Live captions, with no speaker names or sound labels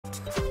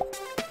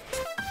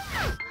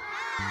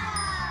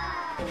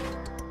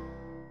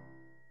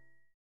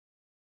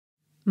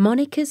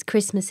Monica's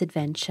Christmas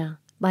Adventure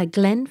by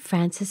Glenn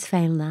Francis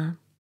Failnar.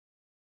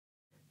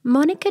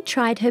 Monica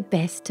tried her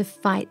best to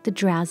fight the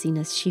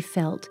drowsiness she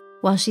felt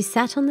while she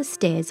sat on the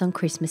stairs on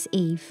Christmas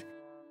Eve.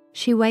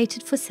 She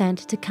waited for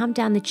Santa to come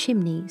down the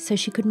chimney so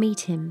she could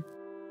meet him.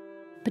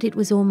 But it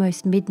was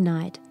almost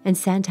midnight and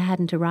Santa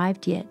hadn't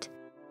arrived yet.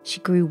 She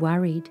grew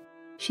worried.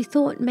 She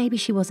thought maybe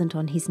she wasn't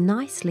on his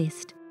nice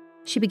list.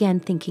 She began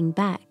thinking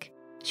back.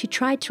 She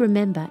tried to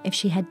remember if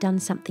she had done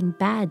something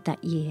bad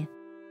that year.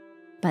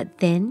 But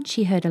then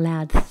she heard a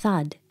loud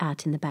thud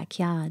out in the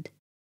backyard.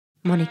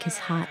 Monica's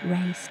heart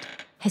raced.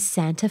 Has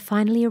Santa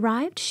finally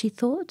arrived, she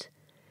thought.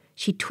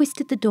 She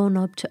twisted the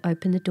doorknob to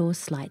open the door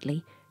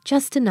slightly,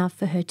 just enough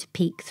for her to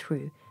peek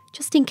through,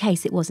 just in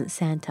case it wasn't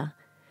Santa.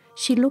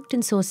 She looked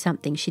and saw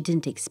something she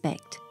didn't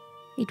expect.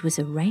 It was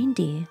a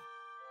reindeer.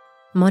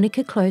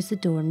 Monica closed the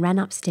door and ran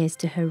upstairs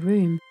to her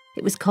room.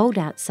 It was cold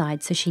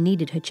outside, so she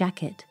needed her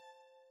jacket.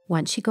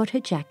 Once she got her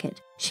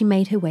jacket, she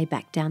made her way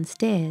back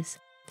downstairs.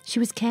 She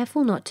was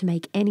careful not to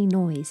make any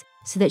noise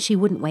so that she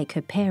wouldn't wake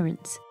her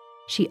parents.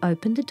 She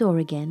opened the door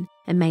again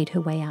and made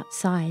her way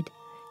outside.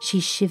 She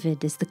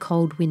shivered as the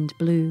cold wind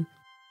blew.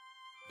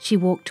 She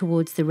walked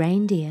towards the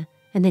reindeer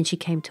and then she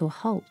came to a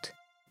halt.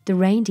 The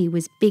reindeer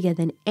was bigger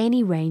than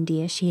any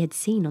reindeer she had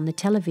seen on the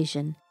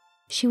television.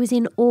 She was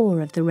in awe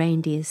of the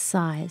reindeer's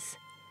size.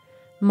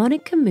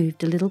 Monica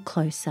moved a little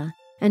closer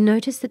and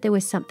noticed that there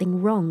was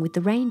something wrong with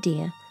the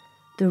reindeer.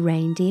 The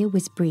reindeer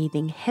was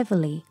breathing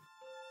heavily.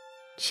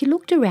 She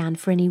looked around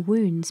for any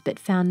wounds but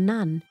found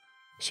none.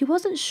 She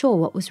wasn't sure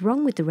what was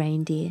wrong with the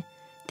reindeer.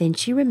 Then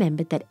she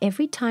remembered that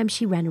every time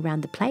she ran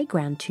around the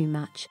playground too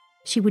much,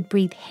 she would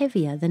breathe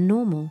heavier than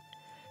normal.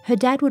 Her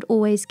dad would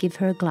always give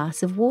her a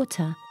glass of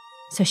water,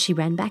 so she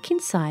ran back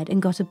inside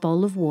and got a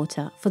bowl of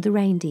water for the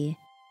reindeer.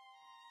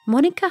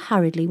 Monica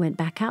hurriedly went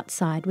back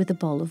outside with a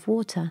bowl of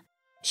water.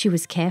 She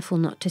was careful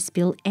not to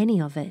spill any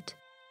of it.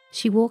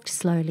 She walked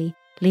slowly,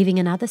 leaving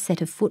another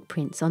set of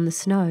footprints on the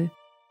snow.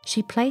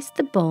 She placed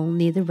the bowl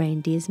near the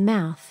reindeer's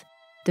mouth.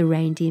 The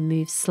reindeer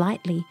moved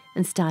slightly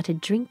and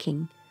started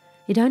drinking.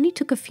 It only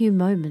took a few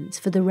moments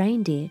for the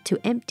reindeer to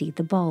empty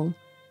the bowl.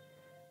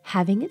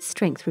 Having its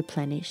strength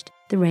replenished,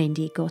 the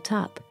reindeer got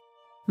up.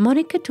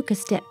 Monica took a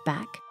step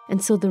back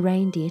and saw the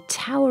reindeer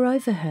tower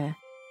over her.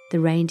 The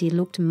reindeer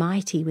looked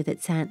mighty with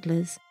its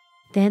antlers.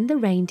 Then the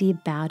reindeer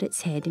bowed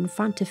its head in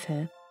front of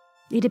her.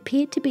 It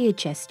appeared to be a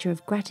gesture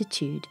of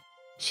gratitude.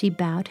 She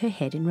bowed her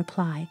head in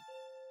reply.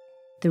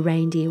 The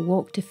reindeer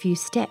walked a few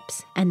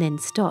steps and then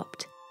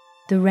stopped.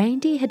 The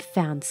reindeer had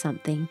found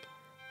something.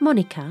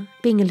 Monica,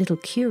 being a little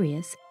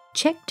curious,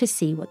 checked to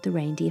see what the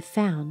reindeer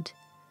found.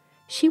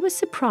 She was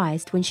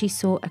surprised when she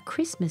saw a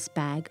Christmas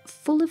bag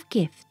full of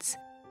gifts.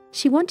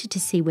 She wanted to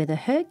see whether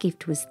her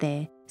gift was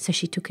there, so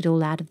she took it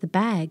all out of the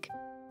bag.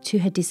 To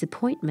her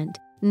disappointment,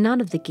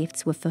 none of the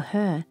gifts were for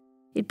her.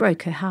 It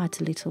broke her heart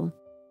a little.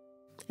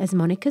 As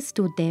Monica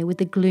stood there with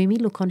a gloomy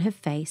look on her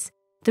face,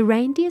 the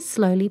reindeer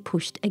slowly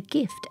pushed a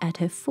gift at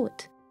her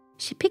foot.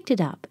 She picked it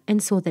up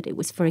and saw that it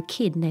was for a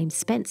kid named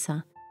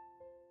Spencer.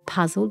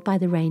 Puzzled by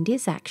the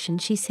reindeer's action,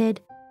 she said,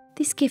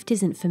 "This gift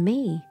isn't for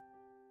me."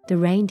 The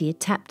reindeer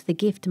tapped the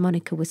gift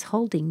Monica was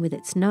holding with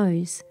its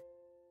nose.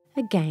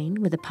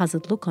 Again, with a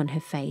puzzled look on her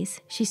face,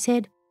 she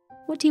said,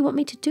 "What do you want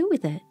me to do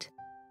with it?"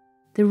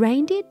 The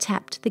reindeer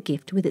tapped the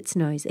gift with its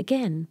nose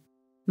again.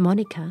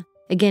 Monica,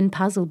 again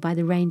puzzled by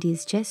the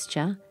reindeer's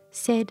gesture,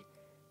 said,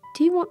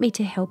 "Do you want me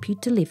to help you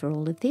deliver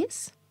all of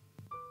this?"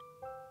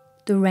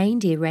 The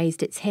reindeer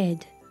raised its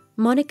head.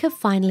 Monica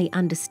finally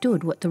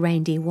understood what the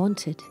reindeer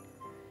wanted.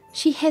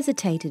 She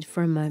hesitated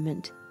for a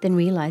moment, then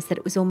realised that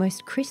it was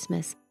almost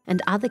Christmas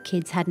and other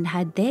kids hadn't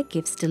had their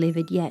gifts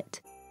delivered yet.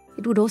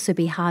 It would also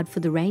be hard for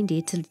the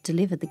reindeer to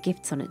deliver the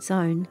gifts on its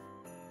own.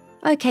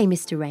 "Okay,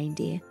 Mr.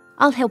 Reindeer,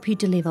 I'll help you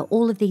deliver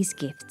all of these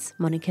gifts,"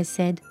 Monica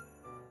said.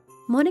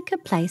 Monica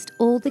placed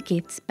all the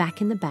gifts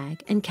back in the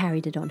bag and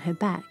carried it on her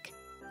back.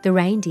 The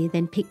reindeer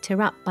then picked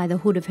her up by the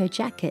hood of her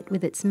jacket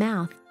with its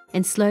mouth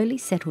and slowly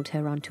settled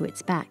her onto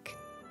its back.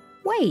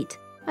 "Wait,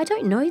 I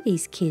don't know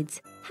these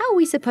kids. How are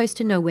we supposed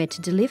to know where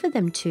to deliver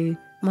them to?"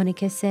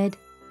 Monica said.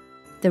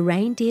 The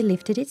reindeer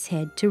lifted its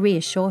head to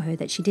reassure her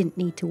that she didn't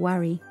need to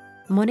worry.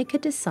 Monica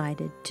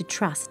decided to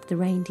trust the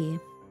reindeer.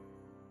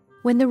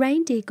 When the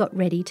reindeer got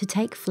ready to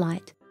take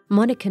flight,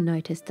 Monica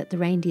noticed that the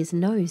reindeer's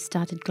nose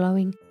started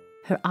glowing.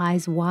 Her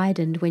eyes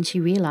widened when she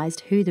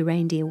realised who the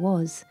reindeer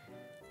was.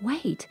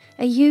 "Wait,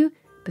 are you—"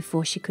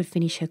 Before she could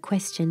finish her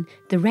question,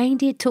 the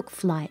reindeer took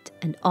flight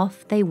and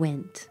off they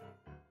went.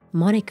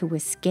 Monica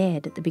was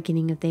scared at the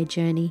beginning of their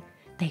journey.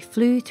 They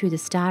flew through the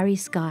starry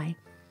sky.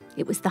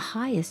 It was the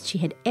highest she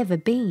had ever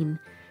been.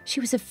 She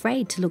was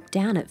afraid to look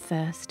down at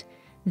first.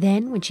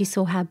 Then, when she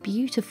saw how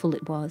beautiful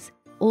it was,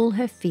 all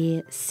her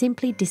fear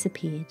simply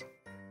disappeared.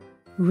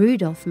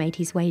 Rudolph made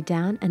his way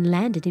down and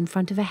landed in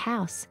front of a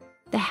house.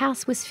 The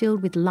house was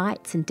filled with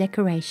lights and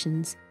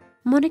decorations.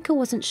 Monica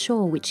wasn't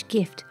sure which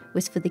gift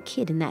was for the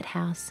kid in that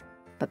house,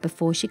 but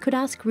before she could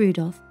ask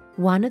Rudolph,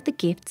 one of the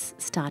gifts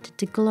started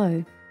to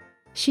glow.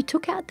 She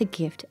took out the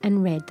gift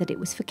and read that it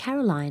was for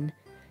Caroline.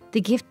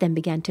 The gift then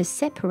began to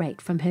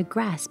separate from her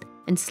grasp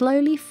and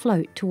slowly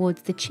float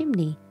towards the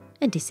chimney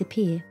and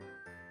disappear.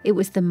 It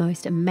was the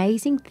most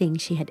amazing thing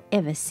she had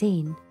ever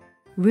seen.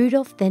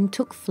 Rudolph then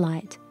took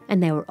flight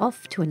and they were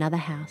off to another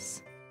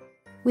house.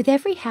 With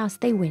every house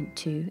they went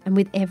to and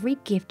with every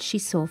gift she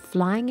saw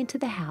flying into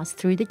the house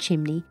through the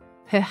chimney,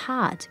 her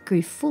heart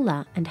grew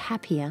fuller and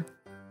happier.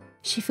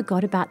 She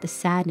forgot about the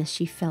sadness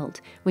she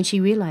felt when she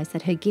realized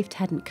that her gift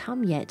hadn't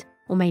come yet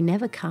or may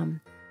never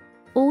come.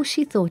 All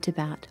she thought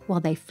about while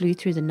they flew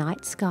through the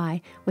night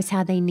sky was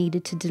how they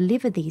needed to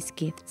deliver these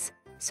gifts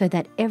so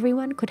that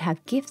everyone could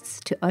have gifts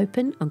to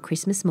open on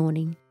Christmas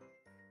morning.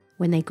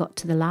 When they got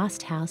to the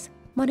last house,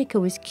 Monica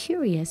was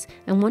curious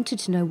and wanted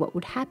to know what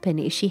would happen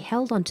if she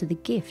held onto the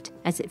gift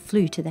as it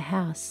flew to the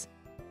house.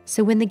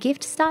 So when the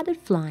gift started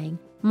flying,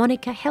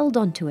 Monica held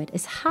onto it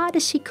as hard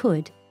as she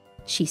could.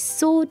 She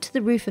soared to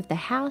the roof of the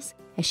house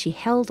as she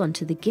held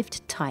onto the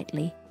gift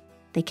tightly.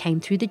 They came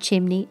through the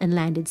chimney and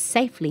landed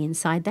safely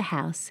inside the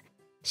house.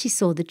 She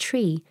saw the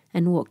tree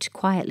and walked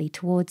quietly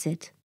towards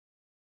it.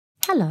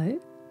 "Hello."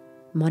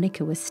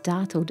 Monica was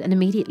startled and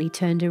immediately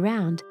turned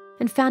around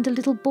and found a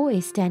little boy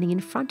standing in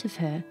front of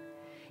her.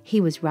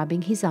 He was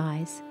rubbing his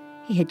eyes.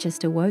 He had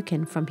just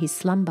awoken from his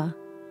slumber.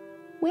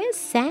 "Where's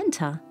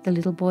Santa?" the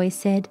little boy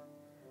said.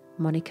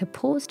 Monica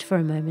paused for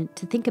a moment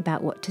to think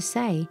about what to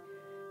say.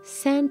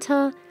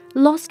 "Santa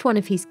lost one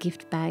of his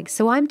gift bags,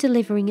 so I'm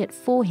delivering it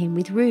for him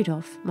with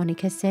Rudolph,"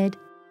 Monica said.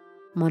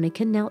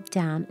 Monica knelt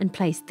down and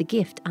placed the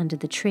gift under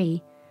the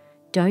tree.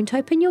 "Don't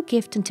open your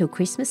gift until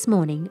Christmas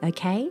morning,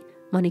 okay?"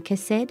 Monica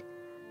said.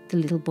 The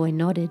little boy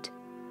nodded.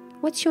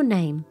 "What's your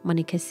name?"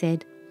 Monica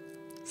said.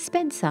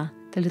 "Spencer,"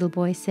 the little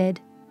boy said.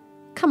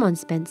 "Come on,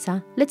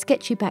 Spencer, let's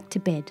get you back to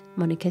bed,"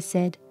 Monica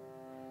said.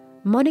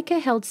 Monica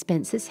held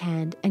Spencer's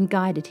hand and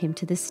guided him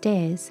to the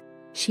stairs.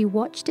 She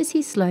watched as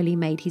he slowly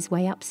made his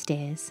way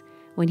upstairs.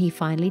 When he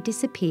finally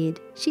disappeared,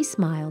 she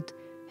smiled.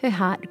 Her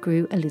heart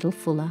grew a little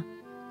fuller.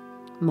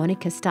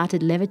 Monica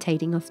started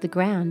levitating off the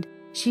ground.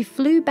 She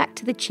flew back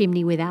to the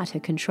chimney without her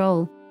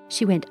control.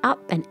 She went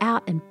up and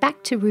out and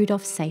back to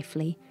Rudolph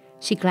safely.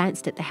 She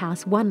glanced at the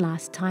house one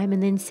last time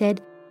and then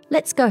said,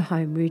 "Let's go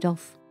home,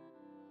 Rudolph."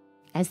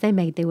 As they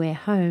made their way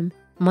home,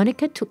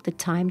 Monica took the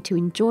time to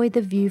enjoy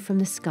the view from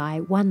the sky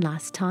one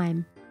last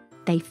time.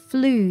 They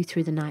flew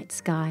through the night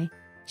sky.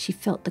 She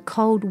felt the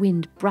cold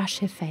wind brush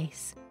her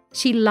face.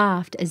 She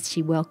laughed as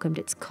she welcomed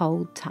its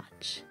cold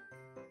touch.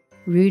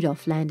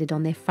 Rudolph landed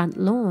on their front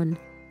lawn.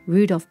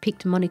 Rudolph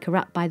picked Monica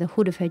up by the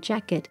hood of her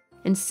jacket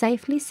and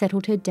safely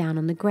settled her down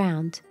on the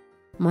ground.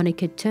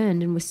 Monica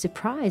turned and was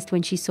surprised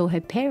when she saw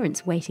her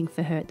parents waiting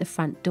for her at the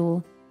front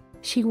door.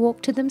 She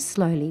walked to them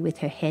slowly with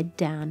her head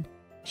down.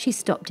 She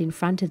stopped in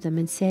front of them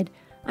and said,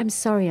 "I'm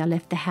sorry I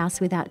left the house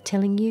without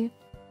telling you."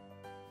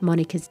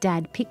 Monica's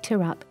dad picked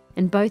her up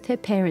and both her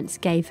parents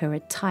gave her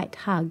a tight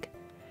hug.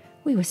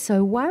 "We were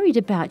so worried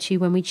about you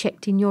when we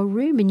checked in your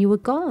room and you were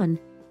gone,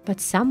 but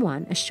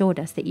someone assured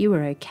us that you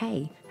were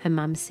okay," her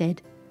mum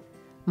said.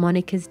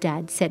 Monica's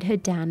dad set her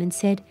down and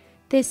said,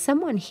 "There's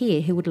someone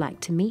here who would like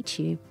to meet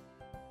you."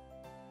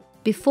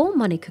 Before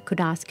Monica could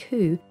ask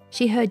who,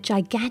 she heard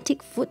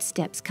gigantic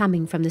footsteps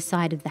coming from the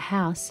side of the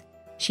house.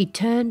 She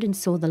turned and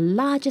saw the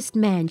largest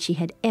man she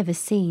had ever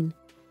seen.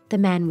 The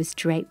man was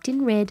draped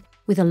in red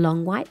with a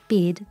long white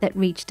beard that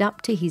reached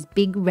up to his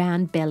big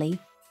round belly.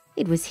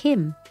 It was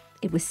him.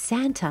 It was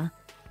Santa.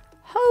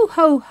 "Ho,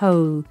 ho,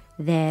 ho,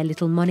 there,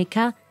 little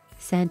Monica,"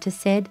 Santa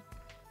said.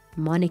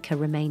 Monica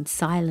remained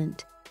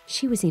silent.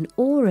 She was in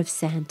awe of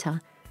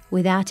Santa.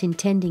 Without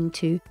intending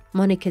to,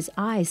 Monica's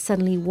eyes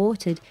suddenly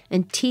watered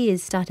and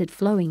tears started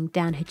flowing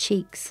down her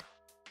cheeks.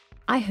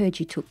 "I heard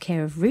you took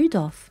care of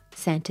Rudolph,"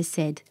 Santa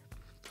said.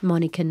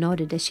 Monica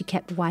nodded as she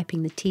kept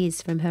wiping the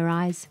tears from her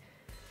eyes.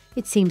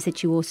 "It seems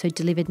that you also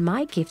delivered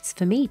my gifts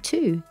for me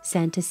too,"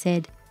 Santa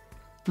said.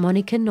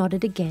 Monica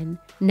nodded again,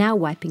 now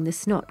wiping the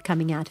snot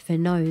coming out of her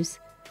nose.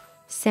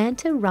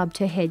 Santa rubbed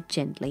her head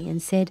gently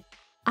and said,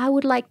 "I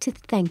would like to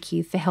thank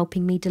you for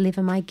helping me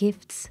deliver my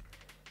gifts."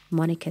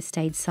 Monica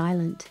stayed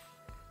silent.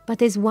 "But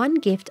there's one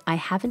gift I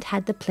haven't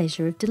had the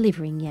pleasure of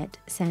delivering yet,"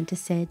 Santa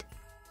said.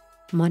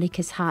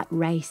 Monica's heart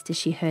raced as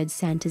she heard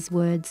Santa's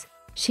words.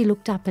 She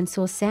looked up and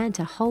saw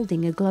Santa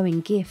holding a glowing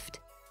gift.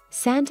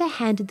 Santa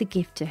handed the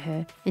gift to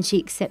her and she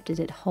accepted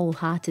it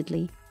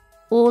wholeheartedly.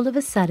 All of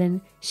a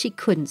sudden, she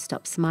couldn't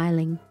stop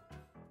smiling.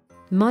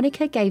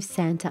 Monica gave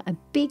Santa a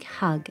big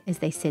hug as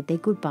they said their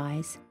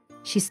goodbyes.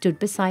 She stood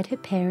beside her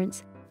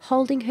parents,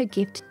 holding her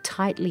gift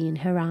tightly in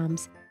her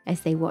arms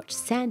as they watched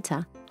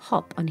Santa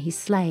hop on his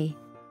sleigh.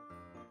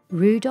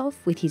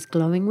 Rudolph, with his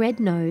glowing red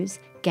nose,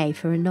 gave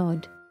her a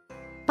nod.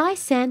 "Bye,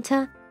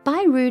 Santa.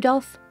 Bye,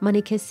 Rudolph,"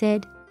 Monica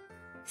said.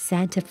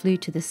 Santa flew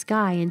to the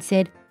sky and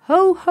said,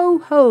 "Ho, ho,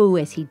 ho,"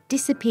 as he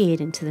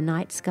disappeared into the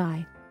night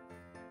sky.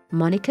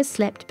 Monica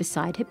slept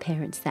beside her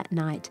parents that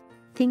night,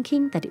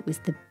 thinking that it was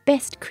the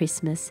best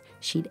Christmas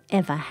she'd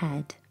ever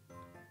had.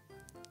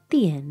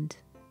 The end.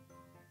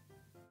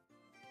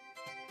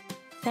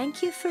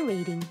 Thank you for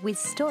reading with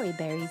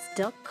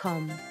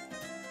Storyberries.com.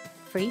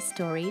 Free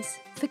stories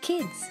for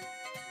kids.